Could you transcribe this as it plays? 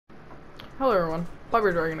Hello everyone,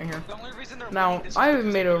 Fiber Dragon here. The only reason they're Now, winning this is I because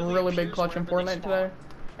made they a literally really big pierce clutch in wherever they Fortnite spawn. today,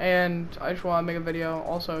 and I just want to make a video.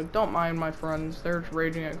 Also, don't mind my friends, they're just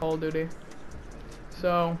raging at Call of Duty.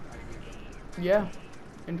 So, yeah,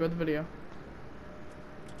 enjoy the video.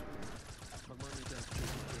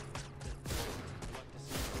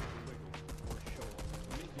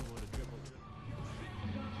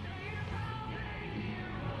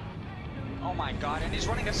 Oh my god, and he's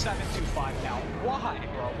running a 7.25 now. Why,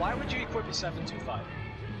 bro? Why would you equip a 7.25?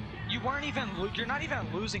 You're not even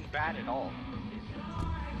losing bad at all.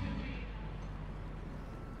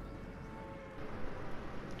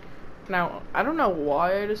 Now, I don't know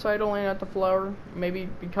why I decided to land at the flower. Maybe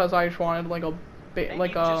because I just wanted like a bit,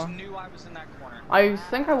 like just knew I was in that corner. I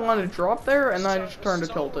think I wanted to drop there, and then I just turned to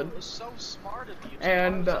tilted. So smart of you.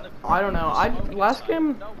 And I don't know. Last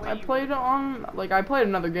game I played on, like I played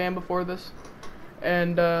another game before this,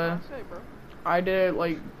 and I did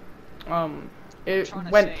like it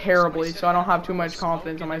went terribly, so I don't have too much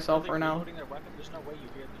confidence in myself right now.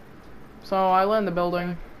 So I land in the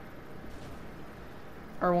building,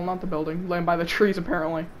 or well, not the building, land by the trees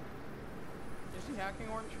apparently. Is he hacking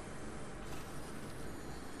Orange?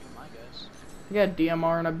 I guess. Yeah,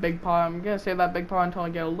 DMR and a big pot. I'm gonna save that big pot until I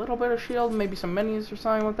get a little bit of shield, maybe some minis or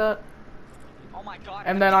something like that. Oh my god.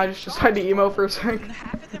 And then I just decided to emo for a sec.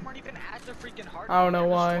 Half of them aren't even at the freaking hard. I don't know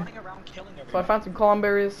why. So I found some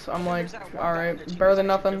columbberries. I'm like, alright, better than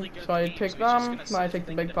nothing. So I take them, then I take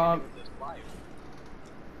the big pot.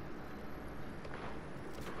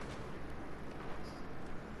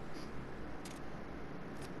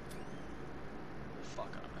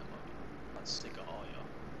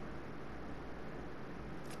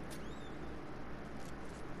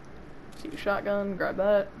 See shotgun, grab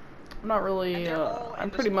that. I'm not really, I'm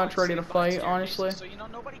pretty much ready to fight, honestly. So, you know,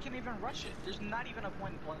 nobody can even rush it. There's not even a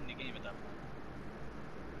point playing the game at that point.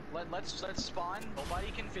 Let's spawn.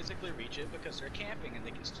 Nobody can physically reach it because they're camping and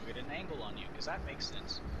they can still get an angle on you, because that makes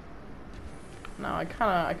sense. No, I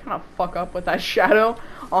kinda fuck up with that shadow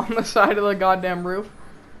on the side of the goddamn roof.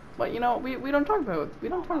 But you know, we don't talk about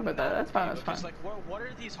that. That's fine. That's fine. Like, what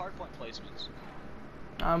are these hardpoint placements?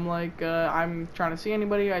 I'm like, I'm trying to see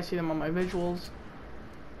anybody. I see them on my visuals.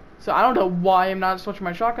 So I don't know why I'm not switching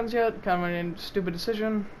my shotguns yet. Kind of a stupid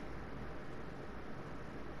decision.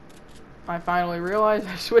 I finally realized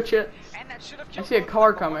I switch it. I see a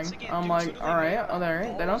car coming. I'm like, alright,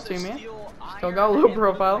 alright, they don't see me. Still got low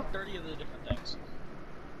profile.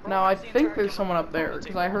 Now I think there's someone up there,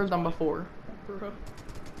 because I heard them before.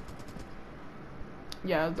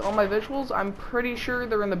 Yeah, on my visuals, I'm pretty sure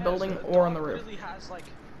they're in the building or on the roof.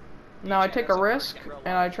 Now I take a risk,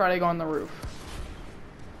 and I try to go on the roof.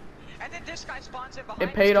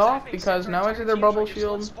 It paid off, because now I see their bubble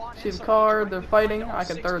shield, see the car, they're fighting, I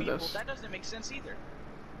can third this. That doesn't make sense either.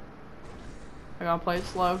 I gotta play it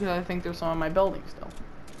slow, because I think there's some in my building still.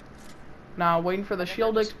 Now, waiting for the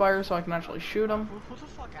shield to expire so I can actually shoot them. Who the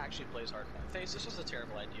fuck actually plays hardpoint? Face, this was a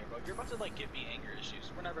terrible idea, bro. You're about to, like, give me anger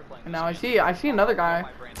issues. We're never playing And this now game. I see another guy,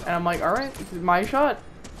 and I'm like, alright, this is my shot.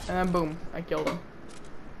 And then boom, I killed him.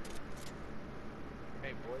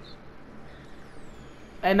 Hey, boys.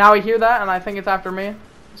 And now I hear that, and I think it's after me.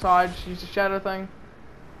 So I just used the shadow thing.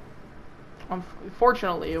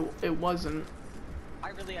 Unfortunately, it wasn't. I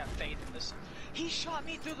really have faith in this. He shot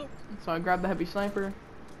me through the... So I grabbed the heavy sniper.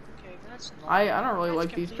 Okay, that's not... I don't really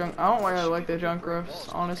like these junk. I don't really like the junk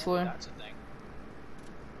riffs, honestly. That's a thing.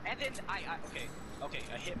 And then okay,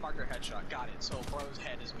 a hit marker headshot. Got it. So bro's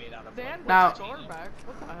head is made out of.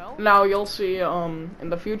 Now you'll see. In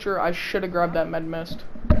the future, I should have grabbed that med mist.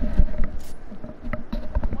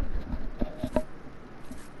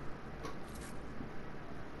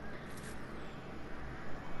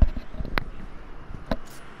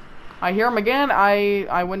 I hear him again.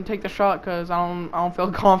 I wouldn't take the shot because I don't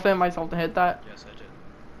feel confident myself to hit that. Yes, I did.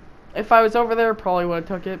 If I was over there, probably would have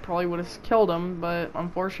took it. Probably would have killed him, but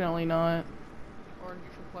unfortunately not. Or you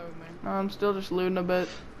should play with me. I'm still just looting a bit.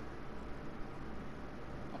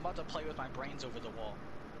 I'm about to play with my brains over the wall.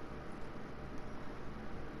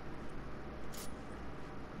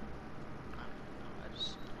 I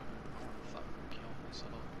just want to fucking kill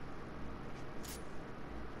myself.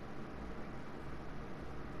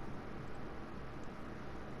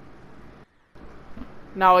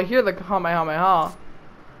 Now I hear the Kamehameha,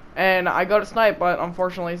 and I go to snipe, but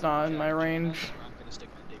unfortunately it's not in my range. I'm gonna stick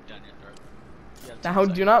my dick down your throat. Now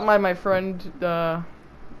do not mind my friend,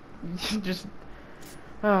 just,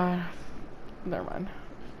 never mind.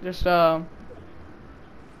 Just, I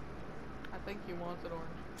think he wants it orange.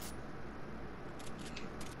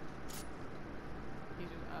 He's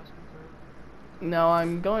just asking for it. No,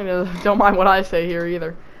 I'm going to, don't mind what I say here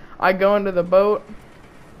either. I go into the boat.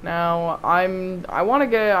 Now I want to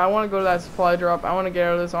go to that supply drop. I want to get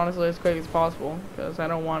out of this honestly as quick as possible because I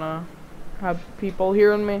don't want to have people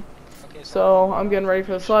hearing me. Okay, So I'm getting ready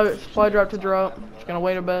for the supply drop to drop. Just gonna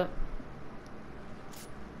wait a bit.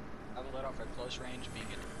 I will let off at close range, being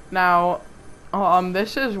it. Now,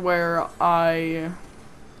 this is where I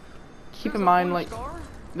keep in mind, like,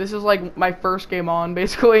 this is like my first game on,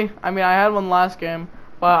 basically. I mean, I had one last game,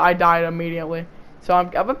 but I died immediately. So I'm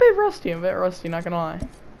a bit rusty, not gonna lie.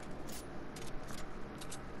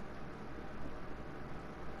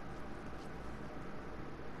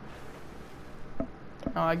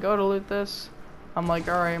 Now I go to loot this. I'm like,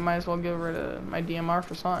 alright, might as well get rid of my DMR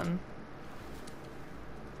for something.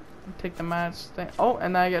 Take the mats thing. Oh,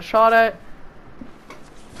 and then I get shot at.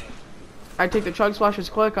 I take the chug splashes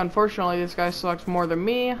quick. Unfortunately, this guy sucks more than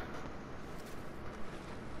me.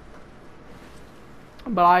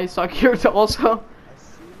 But I suck here too also.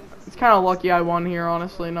 It's kind of lucky I won here,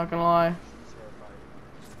 honestly, not gonna lie.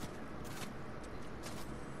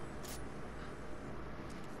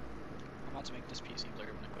 I want to make this PC player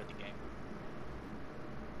when I quit the game.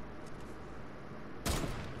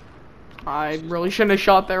 I really shouldn't have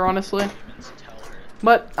shot there, honestly.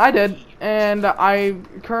 But I did, and I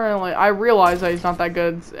realize that he's not that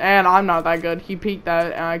good, and I'm not that good. He peeked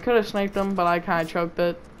that, and I could have sniped him, but I kind of choked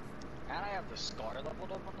it. And I have the scar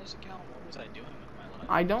leveled up on this account. What was I doing with my life?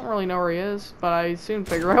 I don't really know where he is, but I soon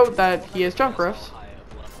figure out that he is junk rifts.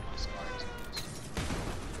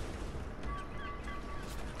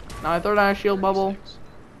 Now I throw down a shield bubble.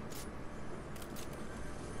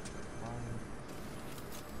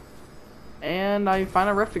 And I find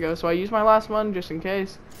a rift to go, so I use my last one just in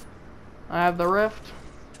case. I have the rift.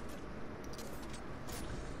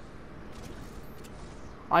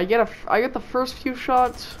 I get the first few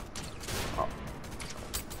shots. Oh.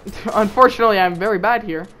 Unfortunately, I'm very bad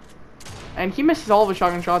here. And he misses all of his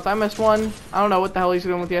shotgun shots. I missed one. I don't know what the hell he's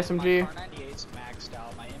doing with the SMG. My R98's maxed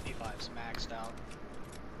out. My MP5's maxed out.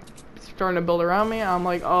 He's starting to build around me. I'm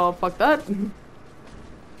like, oh, fuck that.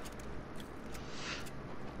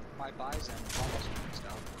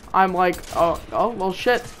 I'm like, oh, well,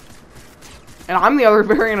 shit. And I'm the other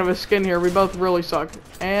variant of his skin here. We both really suck.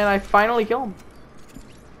 And I finally kill him.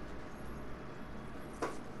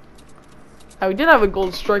 Now, we did have a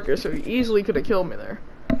gold striker, so he easily could have killed me there.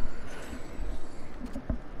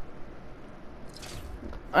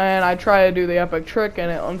 And I tried to do the epic trick,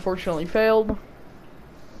 and it unfortunately failed.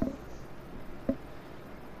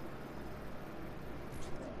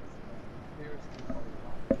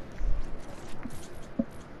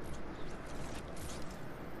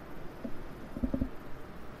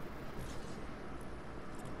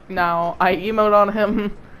 Now, I emote on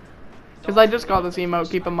him, because I just got this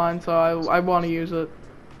emote, keep in mind, so I want to use it.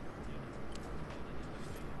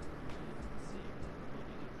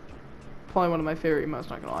 Probably one of my favorite emotes,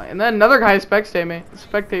 not gonna lie. And then another guy is spectating me,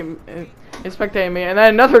 and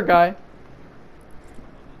then another guy.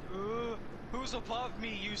 Who's above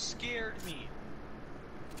me? You scared me.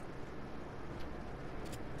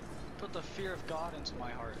 Put the fear of God into my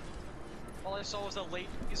heart. All I saw was a late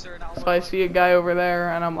laser and so I see a guy over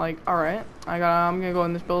there, and I'm like, alright, I'm gonna go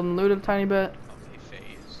in this building and loot a tiny bit. Okay,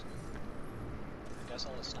 phase. I guess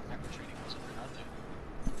all the sniper training was for nothing.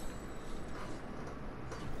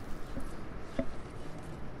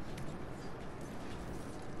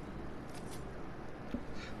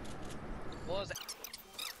 What was that?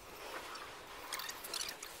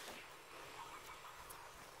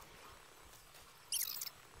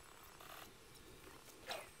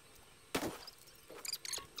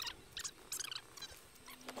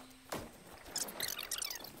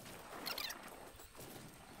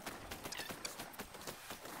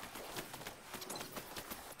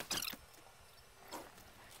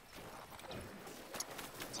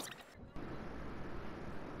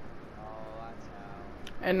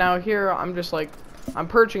 And now here, I'm just like, I'm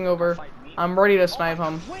perching over, I'm ready to snipe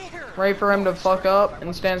him. Ready for him to fuck up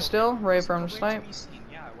and stand still, ready for him to snipe.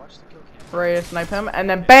 Ready to snipe him, and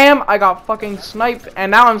then BAM! I got fucking sniped,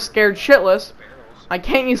 and now I'm scared shitless. I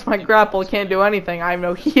can't use my grapple, can't do anything, I have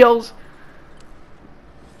no heals.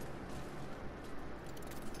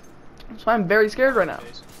 So I'm very scared right now.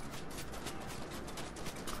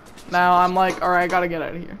 Now I'm like, alright, I gotta get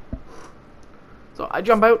out of here. So I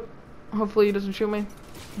jump out, hopefully he doesn't shoot me.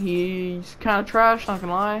 He's kind of trash, not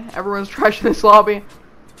gonna lie. Everyone's trash in this lobby. I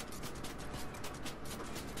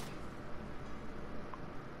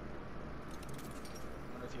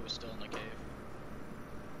wonder if he was still in the cave.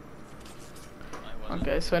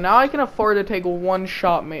 Okay, so now I can afford to take one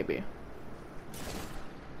shot, maybe.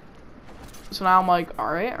 So So now I'm like,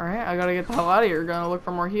 alright, I gotta get the hell out of here. Gonna look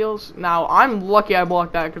for more heals. Now, I'm lucky I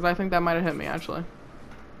blocked that, because I think that might have hit me, actually.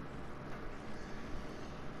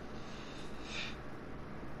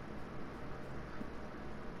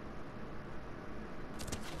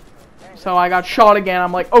 So I got shot again.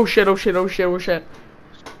 I'm like, oh shit, oh shit, oh shit, oh shit.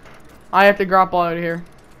 I have to grapple out of here.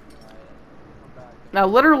 Now,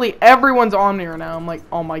 literally, everyone's on me right now. I'm like,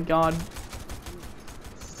 oh my god.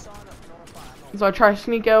 So I try to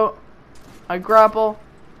sneak out. I grapple.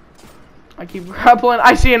 I keep grappling.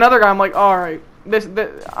 I see another guy. I'm like, alright.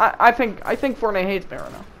 I think Fortnite hates me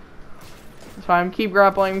right now. So I'm keep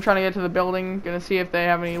grappling, trying to get to the building, gonna see if they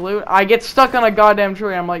have any loot. I get stuck on a goddamn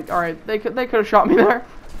tree. I'm like, alright, they could have shot me there.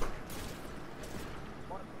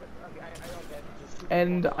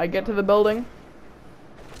 And I get to the building.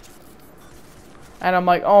 And I'm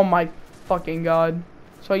like, oh my fucking god.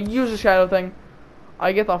 So I use the shadow thing.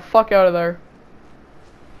 I get the fuck out of there.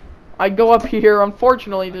 I go up here.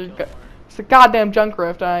 Unfortunately, it's a goddamn junk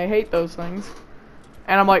rift, and I hate those things.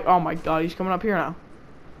 And I'm like, oh my god, he's coming up here now.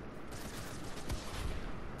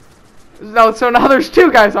 No, so now there's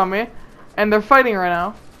two guys on me, and they're fighting right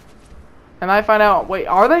now. And I find out, wait,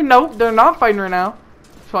 are they? Nope, they're not fighting right now.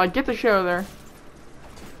 So I get the shadow there.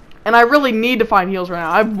 And I really need to find heals right now.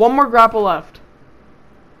 I have one more grapple left.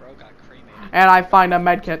 Bro got cremated. And I find a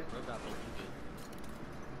med kit.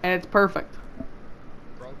 And it's perfect.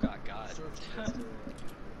 Bro got God.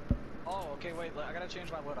 Oh, okay, wait, I gotta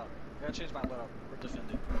change my load up. We're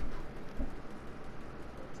defending.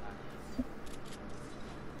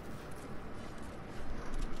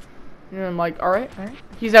 And I'm like, alright.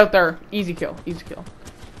 He's out there. Easy kill.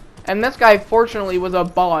 And this guy, fortunately, was a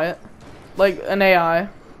bot. Like, an AI.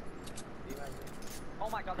 Oh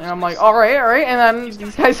my God, and I'm like, alright. And then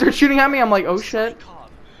these guys start shooting at me. I'm like, oh shit.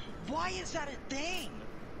 Why is that a thing?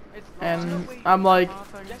 And I'm like,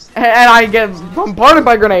 and I get bombarded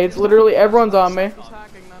by grenades. Literally, everyone's on me.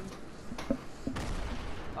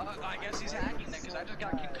 I guess he's hacking then, because I just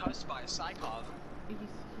got concussed by a psychov.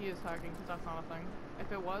 He is hacking, because that's not a thing.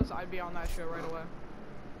 If it was, I'd be on that show right away.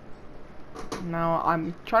 Now,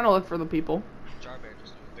 I'm trying to look for the people.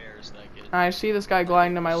 I see this guy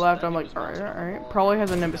gliding to my left. I'm like, alright. Probably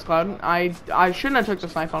has a Nimbus Cloud. I shouldn't have took the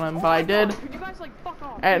snipe on him, but I did. You guys, like, fuck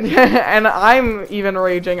off. And and I'm even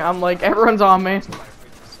raging. I'm like, everyone's on me.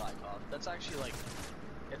 That's actually like,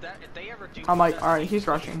 if they ever do. I'm like, alright, he's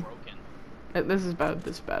rushing. This is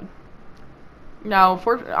bad. Now,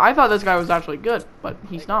 I thought this guy was actually good, but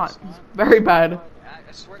he's not. He's very bad.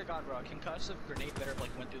 I swear to God, bro, a concussive grenade better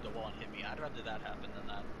like went through the wall and hit me. I'd rather that happen than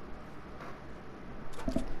that.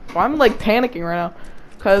 So I'm like panicking right now,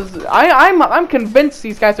 cause I'm convinced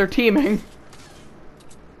these guys are teaming.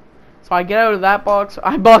 So I get out of that box.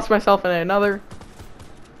 I box myself in another.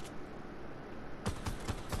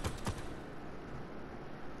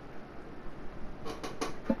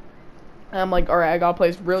 And I'm like, alright, I gotta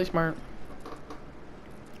play really smart.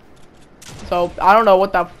 So I don't know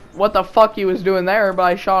what the fuck he was doing there, but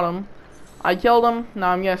I shot him. I killed him.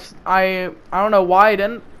 Now I'm I don't know why I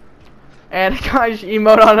didn't. And I just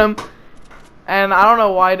emote on him. And I don't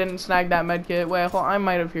know why I didn't snag that medkit. Wait, well, I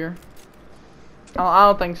might have here. I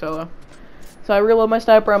don't think so though. So I reload my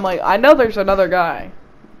sniper. I'm like, I know there's another guy,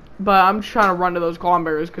 but I'm just trying to run to those clone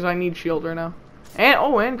bears because I need shield right now.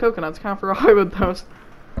 And coconuts. Can't forget about those.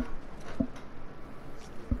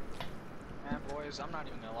 I'm not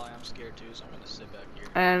even gonna lie, I'm scared too, so I'm gonna sit back here.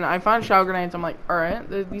 And I find shower grenades. I'm like,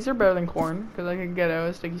 alright, these are better than corn, because I can get out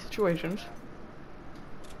of sticky situations.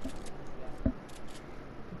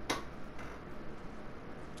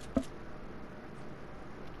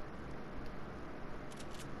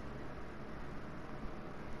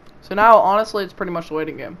 So now, honestly, it's pretty much the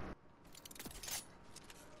waiting game.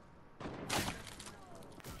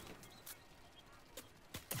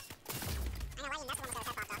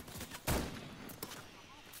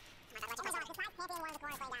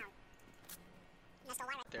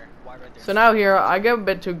 So now here, I get a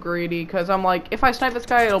bit too greedy, because I'm like, if I snipe this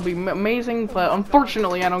guy, it'll be amazing, but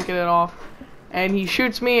unfortunately, I don't get it off. And he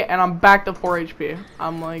shoots me, and I'm back to 4 HP.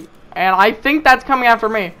 I'm like, and I think that's coming after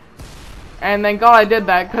me. And thank God I did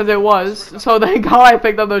that, because it was. So thank God I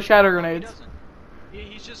picked up those shatter grenades.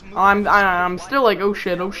 I'm still like, oh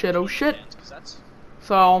shit.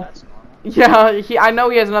 So, yeah, I know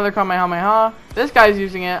he has another Kamehameha. This guy's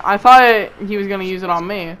using it. I thought he was going to use it on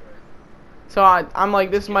me. So I'm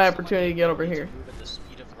like, this is my opportunity to get over here.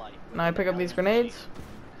 And I pick up these grenades.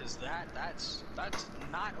 That's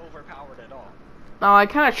not overpowered at all. Now I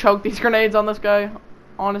kind of choked these grenades on this guy,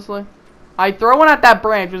 honestly. I throw one at that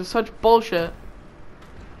branch, which is such bullshit.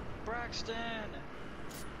 Braxton.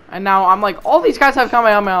 And now I'm like, all these guys have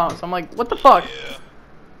Kamehamehas. I'm like, what the fuck?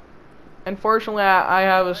 Unfortunately, I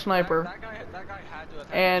have a sniper. That guy had to have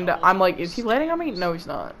had And double I'm like, jumps. is he landing on me? No, he's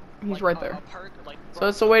not. He's Like, right there. like, So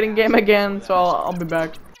it's a waiting game again, so I'll be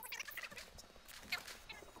back.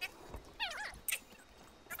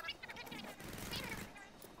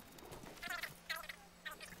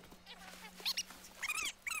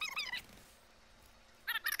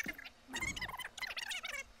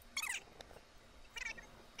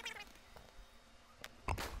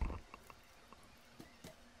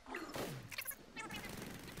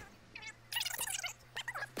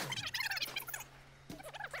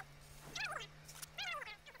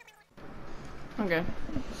 Okay,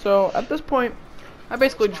 so at this point, I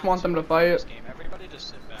basically just want them to fight.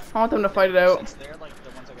 I want them to fight it out.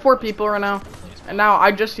 4 people right now, and now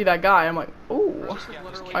I just see that guy. I'm like, ooh,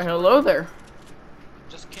 hi, hello there.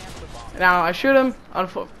 Now I shoot him.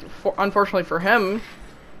 Unfortunately for him,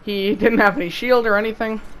 he didn't have any shield or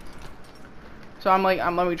anything. So I'm like,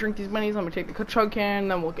 let me drink these minis. Let me take the chug can,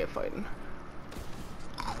 then we'll get fighting.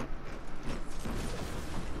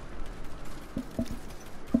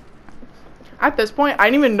 At this point, I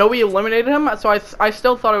didn't even know we eliminated him, so I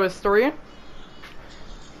still thought it was 3.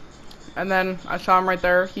 And then I saw him right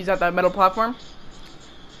there. He's at that metal platform.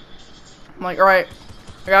 I'm like, alright,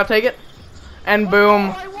 I gotta take it. And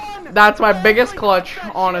boom. That's my biggest clutch,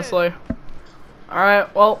 honestly.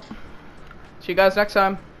 Alright, well, see you guys next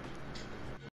time.